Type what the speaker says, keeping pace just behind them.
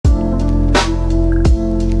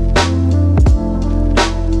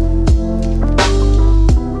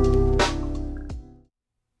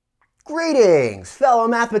Greetings, fellow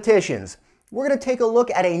mathematicians. We're going to take a look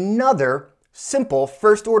at another simple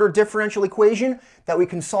first-order differential equation that we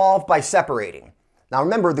can solve by separating. Now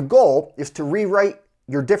remember, the goal is to rewrite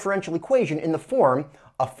your differential equation in the form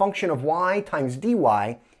a function of y times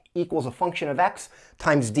dy equals a function of x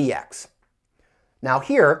times dx. Now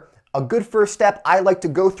here, a good first step I like to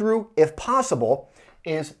go through, if possible,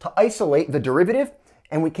 is to isolate the derivative,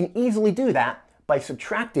 and we can easily do that by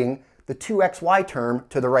subtracting the 2xy term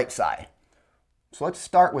to the right side. So let's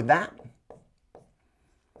start with that.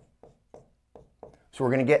 So we're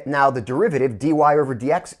going to get now the derivative dy over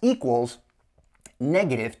dx equals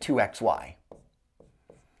negative 2xy.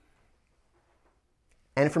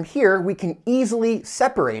 And from here, we can easily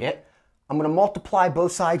separate it. I'm going to multiply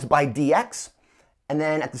both sides by dx, and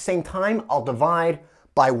then at the same time, I'll divide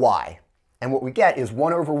by y. And what we get is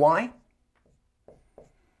 1 over y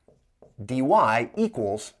dy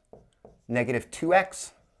equals negative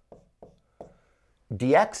 2x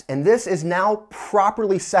dx, and this is now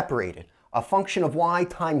properly separated. A function of y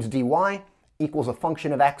times dy equals a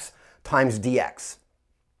function of x times dx.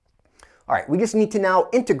 All right, we just need to now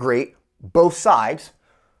integrate both sides.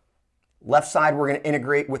 Left side we're going to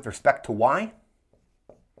integrate with respect to y,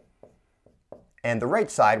 and the right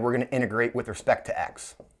side we're going to integrate with respect to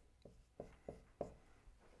x.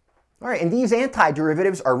 All right, and these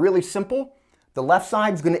antiderivatives are really simple. The left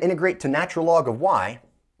side is going to integrate to natural log of y.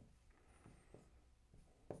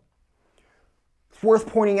 It's worth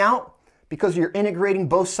pointing out, because you're integrating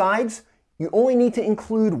both sides, you only need to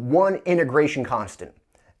include one integration constant.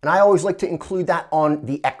 And I always like to include that on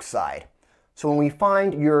the x side. So when we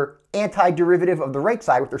find your antiderivative of the right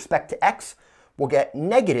side with respect to x, we'll get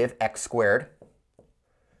negative x squared,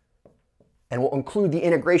 and we'll include the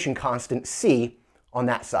integration constant c on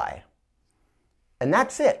that side. And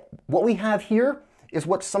that's it. What we have here is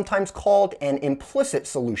what's sometimes called an implicit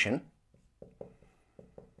solution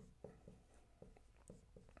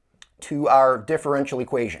to our differential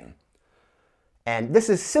equation. And this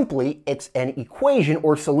is simply, it's an equation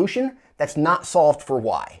or solution that's not solved for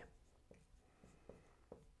y.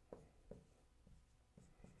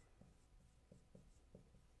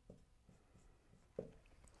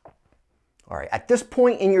 All right, at this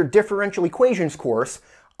point in your differential equations course,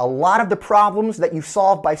 a lot of the problems that you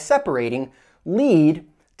solve by separating lead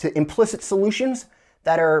to implicit solutions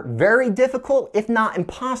that are very difficult, if not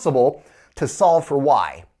impossible, to solve for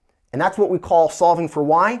y. And that's what we call solving for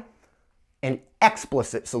y an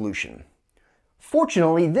explicit solution.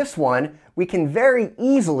 Fortunately, this one we can very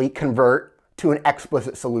easily convert to an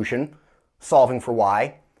explicit solution, solving for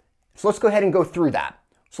y. So let's go ahead and go through that.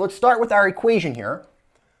 So let's start with our equation here.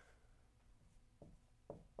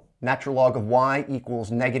 Natural log of y equals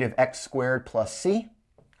negative x squared plus c.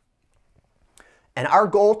 And our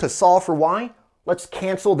goal to solve for y, let's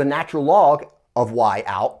cancel the natural log of y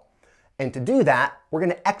out. And to do that, we're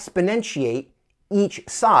going to exponentiate each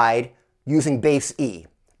side using base e,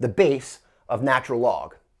 the base of natural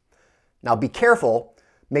log. Now be careful,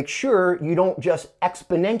 make sure you don't just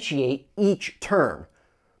exponentiate each term.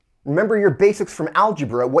 Remember your basics from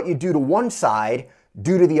algebra, what you do to one side,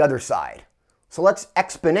 do to the other side. So let's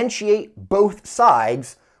exponentiate both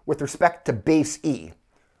sides with respect to base e.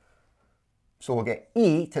 So we'll get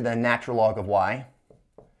e to the natural log of y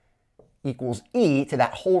equals e to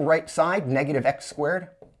that whole right side, negative x squared,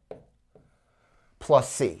 plus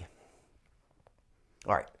c.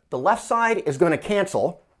 All right, the left side is going to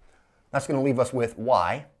cancel. That's going to leave us with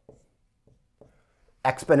y.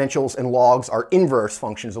 Exponentials and logs are inverse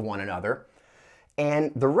functions of one another.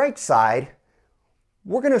 And the right side,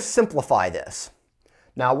 we're going to simplify this.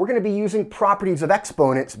 Now we're going to be using properties of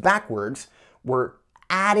exponents backwards. We're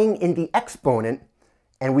adding in the exponent,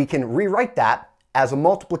 and we can rewrite that as a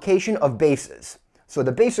multiplication of bases. So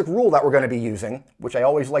the basic rule that we're going to be using, which I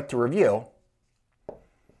always like to review,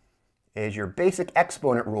 is your basic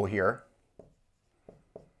exponent rule here.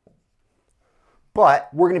 But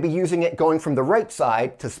we're going to be using it going from the right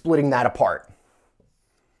side to splitting that apart.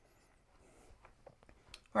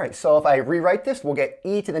 All right, so if I rewrite this, we'll get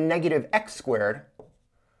e to the negative x squared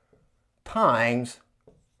times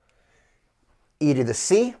e to the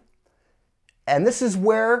c. And this is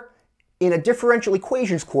where, in a differential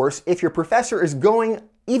equations course, if your professor is going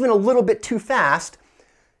even a little bit too fast,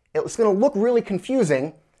 it's going to look really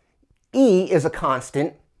confusing. E is a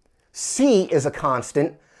constant, c is a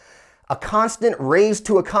constant raised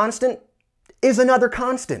to a constant is another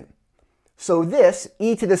constant. So this,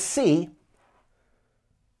 e to the c,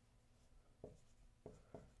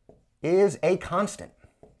 is a constant.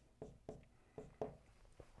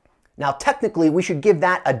 Now technically we should give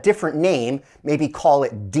that a different name, maybe call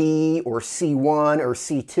it D or C1 or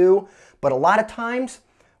C2, But a lot of times,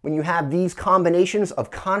 when you have these combinations of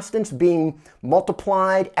constants being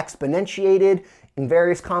multiplied, exponentiated in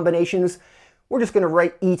various combinations, we're just going to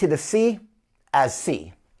write e to the c as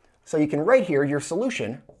c. So you can write here your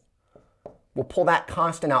solution. We'll pull that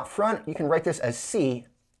constant out front. You can write this as c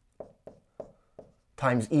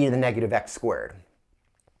times e to the negative x squared.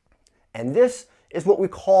 And this is what we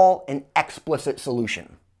call an explicit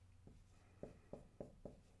solution.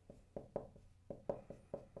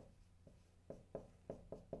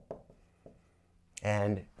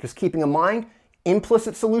 And just keeping in mind,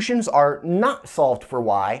 implicit solutions are not solved for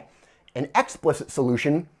y. An explicit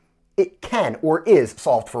solution, it can or is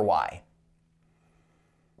solved for y.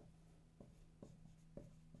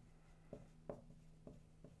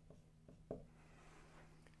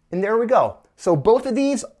 And there we go. So both of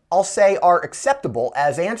these, I'll say, are acceptable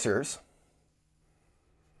as answers.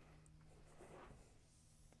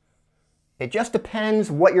 It just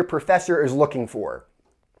depends what your professor is looking for.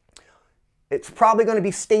 It's probably going to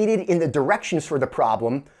be stated in the directions for the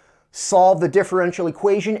problem: solve the differential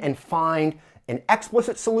equation and find an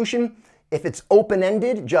explicit solution. If it's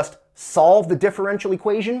open-ended, just solve the differential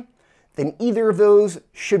equation, then either of those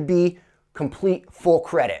should be complete full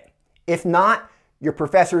credit. If not, your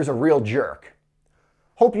professor is a real jerk.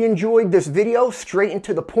 Hope you enjoyed this video, straight and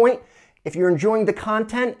to the point. If you're enjoying the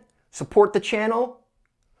content, support the channel,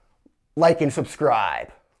 like and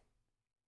subscribe.